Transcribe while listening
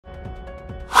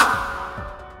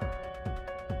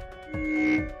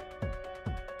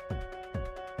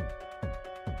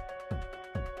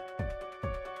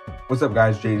What's up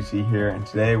guys, JDC here, and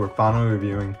today we're finally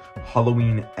reviewing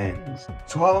Halloween Ends.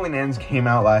 So Halloween Ends came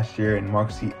out last year and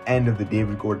marks the end of the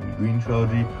David Gordon Green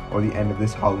trilogy, or the end of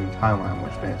this Halloween timeline,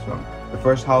 which spans from the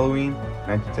first Halloween,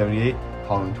 1978,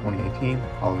 Halloween 2018,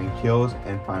 Halloween Kills,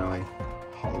 and finally,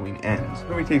 Halloween Ends.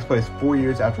 The movie takes place 4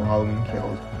 years after Halloween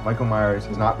Kills. Michael Myers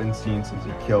has not been seen since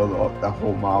he killed that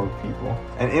whole mob of people.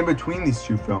 And in between these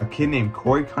two films, a kid named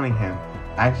Corey Cunningham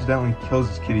accidentally kills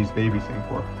his kid he's babysitting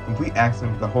for. Complete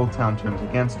accident, the whole town turns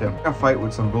against him. A fight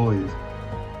with some bullies,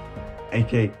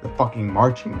 aka the fucking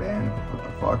marching band. What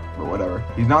the fuck? But whatever.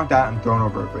 He's knocked out and thrown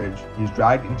over a bridge. He's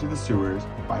dragged into the sewers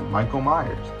by Michael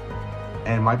Myers.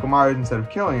 And Michael Myers, instead of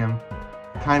killing him,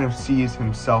 kind of sees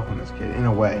himself in this kid, in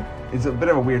a way. It's a bit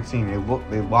of a weird scene.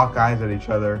 They lock eyes at each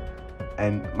other,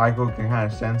 and Michael can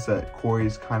kind of sense that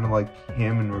Corey's kind of like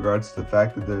him in regards to the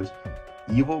fact that there's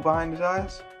evil behind his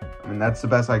eyes. I mean, that's the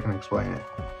best I can explain it.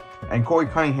 And Corey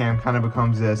Cunningham kind of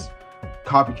becomes this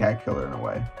copycat killer in a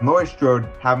way. And Laurie Strode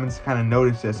happens to kind of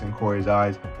notice this in Corey's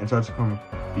eyes and starts to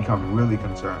become really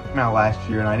concerned. It came out last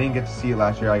year, and I didn't get to see it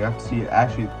last year. I got to see it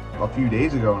actually a few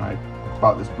days ago when I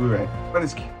bought this Blu-ray. When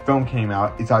this film came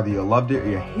out, it's either you loved it or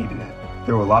you hated it.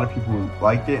 There were a lot of people who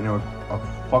liked it, and there were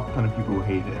a fuck ton of people who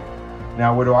hated it.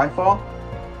 Now, where do I fall?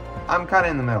 I'm kind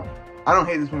of in the middle. I don't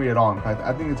hate this movie at all. In fact,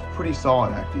 I think it's pretty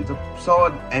solid, actually. It's a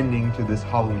solid ending to this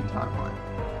Halloween timeline.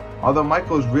 Although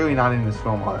Michael is really not in this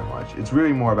film all that much. It's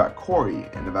really more about Corey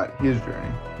and about his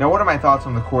journey. Now, what are my thoughts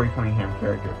on the Corey Cunningham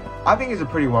character? I think he's a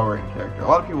pretty well-written character. A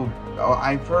lot of people,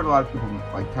 I've heard a lot of people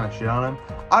like kind of shit on him.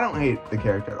 I don't hate the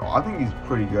character at all. I think he's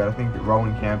pretty good. I think that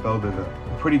Rowan Campbell did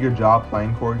a pretty good job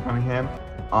playing Corey Cunningham.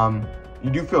 You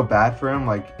do feel bad for him,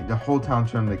 like the whole town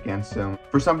turned against him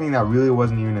for something that really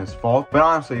wasn't even his fault. But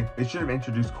honestly, they should have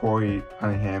introduced Corey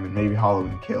Cunningham and maybe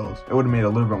Halloween Kills. It would have made a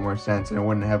little bit more sense, and it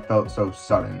wouldn't have felt so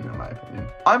sudden, in my opinion.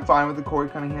 I'm fine with the Corey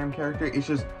Cunningham character. It's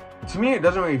just, to me, it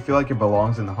doesn't really feel like it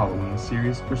belongs in the Halloween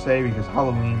series per se, because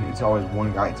Halloween, it's always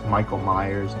one guy. It's Michael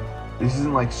Myers. This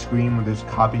isn't like Scream where there's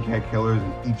copycat killers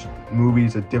and each movie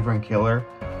is a different killer.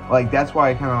 Like, that's why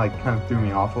it kind of threw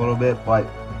me off a little bit. But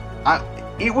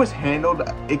it was handled,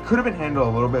 it could have been handled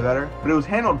a little bit better, but it was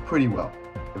handled pretty well,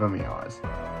 if I'm being honest.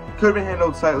 It could have been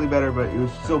handled slightly better, but it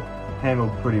was still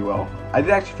handled pretty well. I did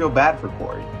actually feel bad for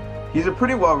Corey. He's a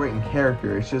pretty well-written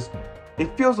character. It's just,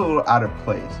 it feels a little out of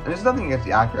place. And there's nothing against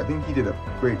the actor. I think he did a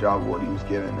great job of what he was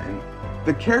given. And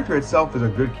the character itself is a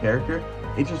good character.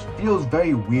 It just feels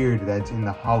very weird that it's in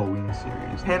the Halloween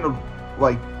series. Handled,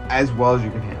 like, as well as you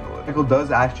can handle it. Michael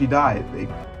does actually die.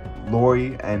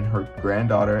 Laurie and her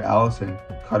granddaughter, Allison,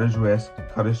 cut his wrist,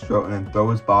 cut his throat, and then throw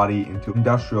his body into an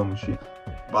industrial machine.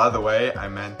 By the way, I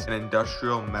meant an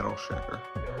industrial metal shredder.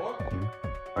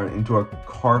 Or into a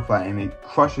car flat, and they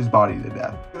crush his body to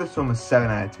death. This film is 7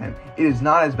 out of 10. It is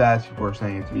not as bad as people are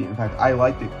saying it to be. In fact, I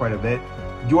liked it quite a bit.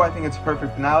 Do I think it's a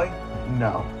perfect finale?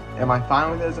 No. Am I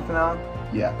fine with it as a finale?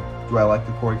 Yeah. Do I like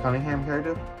the Corey Cunningham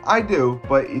character? I do,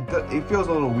 but it feels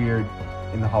a little weird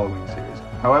in the Halloween series.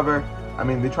 However, I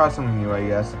mean, they tried something new, I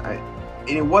guess.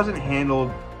 And it wasn't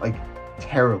handled, like,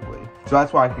 terribly. So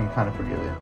that's why I can kind of forgive it.